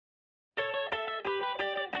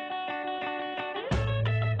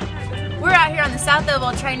in the South though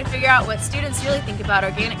while trying to figure out what students really think about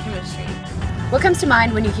organic chemistry. What comes to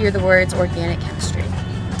mind when you hear the words organic chemistry?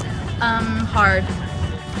 Hard.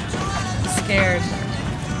 Scared.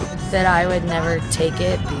 That I would never take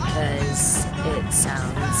it because it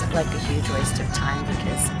sounds like a huge waste of time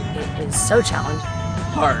because it is so challenging.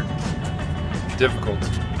 Hard. Difficult.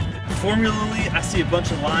 Formally, I see a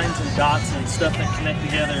bunch of lines and dots and stuff that connect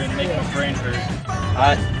together and make my brain hurt.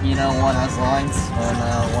 One has lines and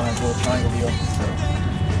one has a little triangle deal. So.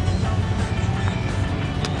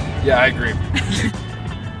 Yeah, I agree.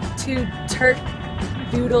 2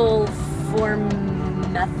 tert-butyl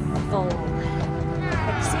methyl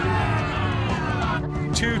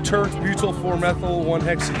hexene. 2 tert-butyl 4-methyl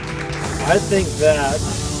 1-hexene. I think that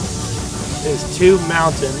is 2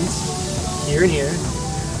 mountains, here and here,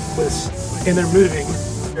 and they're moving.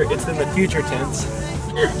 It's in the future tense.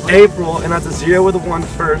 April, and that's a 0 with a 1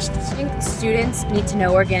 first. I think students need to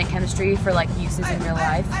know organic chemistry for like uses in real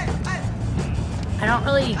life. I don't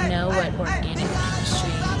really know what organic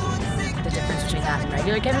chemistry, the difference between that and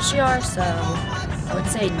regular chemistry are, so I would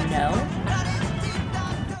say no.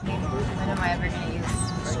 When am I ever going to use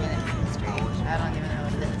organic chemistry? I don't even know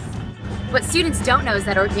what it is. What students don't know is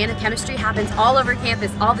that organic chemistry happens all over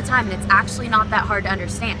campus all the time, and it's actually not that hard to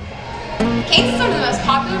understand. Canes is one of the most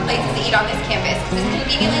popular places to eat on this campus because it's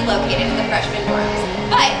conveniently located in the freshman dorms.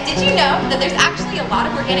 But did you know that there's actually a lot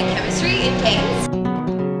of organic chemistry in Canes?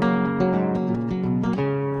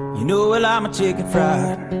 You know, well, I'm a chicken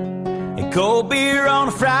fried and cold beer on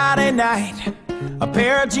a Friday night, a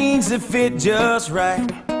pair of jeans that fit just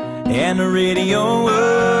right, and the radio.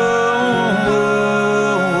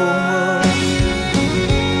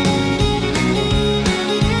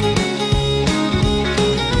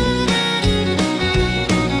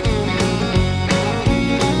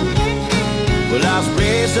 Well, I was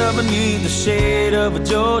raised up beneath the shade of a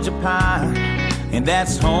Georgia pine, and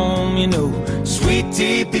that's home, you know. Sweet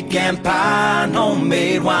tea, pecan pie, and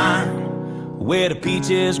homemade wine, where the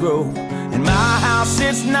peaches grow. In my house,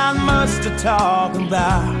 it's not much to talk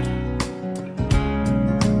about,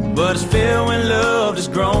 but it's filled when love is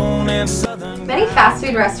grown in southern. Many fast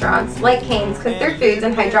food restaurants, like Canes, cook their foods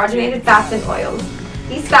in hydrogenated fats and oils.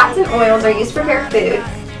 These fats and oils are used to prepare food,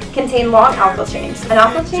 contain long alkyl chains. An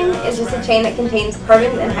alkyl chain is just a chain that contains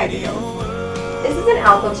carbons and hydrogens. This is an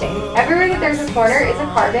alkyl chain. Everywhere that there's a corner is a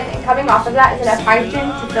carbon, and coming off of that is enough hydrogen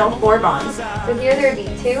to fill 4 bonds. So here there would be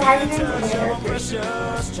 2 hydrogens and here there are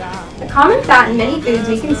 3. A common fat in many foods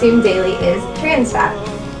we consume daily is trans fat.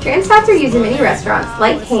 Trans fats are used in many restaurants,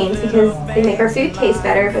 like Canes, because they make our food taste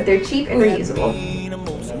better, but they're cheap and reusable.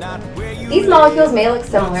 These molecules may look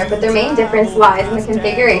similar, but their main difference lies in the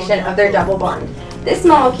configuration of their double bond. This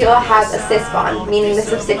molecule has a cis bond, meaning the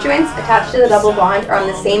substituents attached to the double bond are on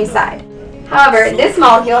the same side. However, this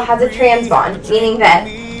molecule has a trans bond, meaning that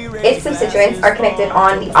its substituents are connected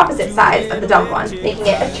on the opposite sides of the double bond, making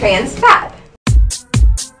it a trans fat.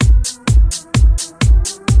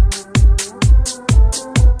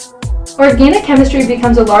 Organic chemistry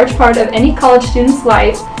becomes a large part of any college student's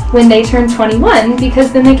life when they turn 21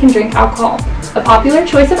 because then they can drink alcohol. A popular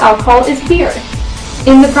choice of alcohol is beer.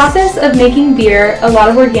 In the process of making beer, a lot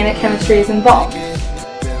of organic chemistry is involved.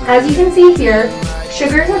 As you can see here,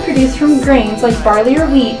 sugars are produced from grains like barley or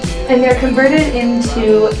wheat, and they're converted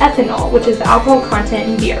into ethanol, which is the alcohol content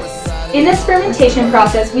in beer. In this fermentation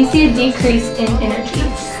process, we see a decrease in energy.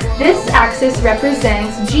 This axis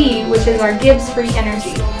represents G, which is our Gibbs free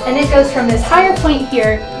energy, and it goes from this higher point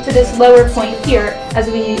here to this lower point here as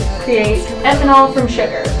we create ethanol from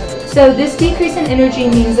sugar. So this decrease in energy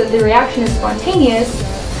means that the reaction is spontaneous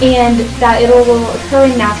and that it will occur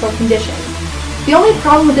in natural conditions. The only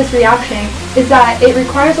problem with this reaction is that it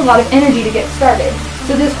requires a lot of energy to get started.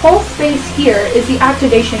 So this whole space here is the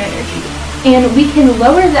activation energy, and we can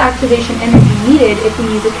lower the activation energy needed if we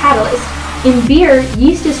use a catalyst. In beer,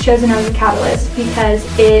 yeast is chosen as a catalyst because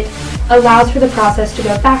it allows for the process to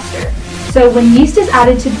go faster. So when yeast is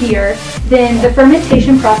added to beer, then the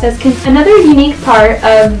fermentation process can... Another unique part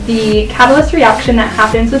of the catalyst reaction that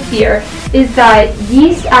happens with beer is that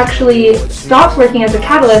yeast actually stops working as a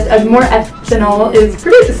catalyst as more ethanol is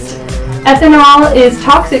produced. Ethanol is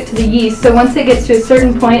toxic to the yeast, so once it gets to a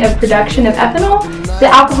certain point of production of ethanol, the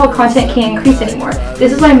alcohol content can't increase anymore.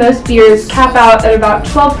 This is why most beers cap out at about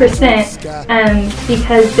 12%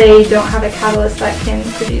 because they don't have a catalyst that can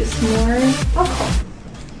produce more alcohol.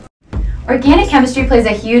 Organic chemistry plays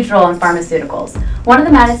a huge role in pharmaceuticals. One of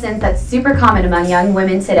the medicines that's super common among young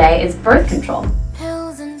women today is birth control.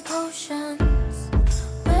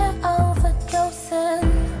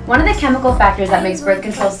 One of the chemical factors that makes birth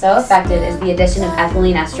control so effective is the addition of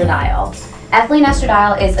ethylene estradiol. Ethylene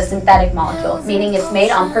estradiol is a synthetic molecule, meaning it's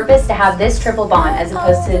made on purpose to have this triple bond as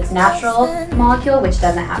opposed to its natural molecule, which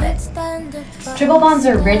doesn't have it. Triple bonds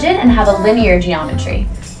are rigid and have a linear geometry.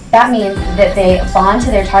 That means that they bond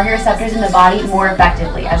to their target receptors in the body more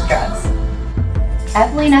effectively as drugs.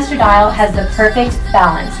 Ethylene estradiol has the perfect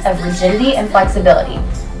balance of rigidity and flexibility,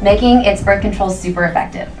 making its birth control super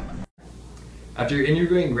effective. After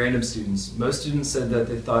interviewing random students, most students said that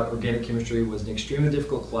they thought organic chemistry was an extremely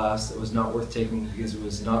difficult class that was not worth taking because it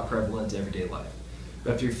was not prevalent to everyday life.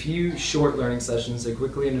 But after a few short learning sessions, they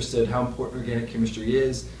quickly understood how important organic chemistry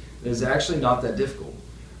is, and it is actually not that difficult.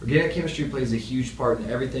 Organic chemistry plays a huge part in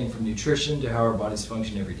everything from nutrition to how our bodies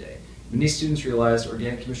function every day. Many students realized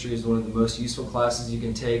organic chemistry is one of the most useful classes you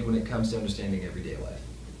can take when it comes to understanding everyday life.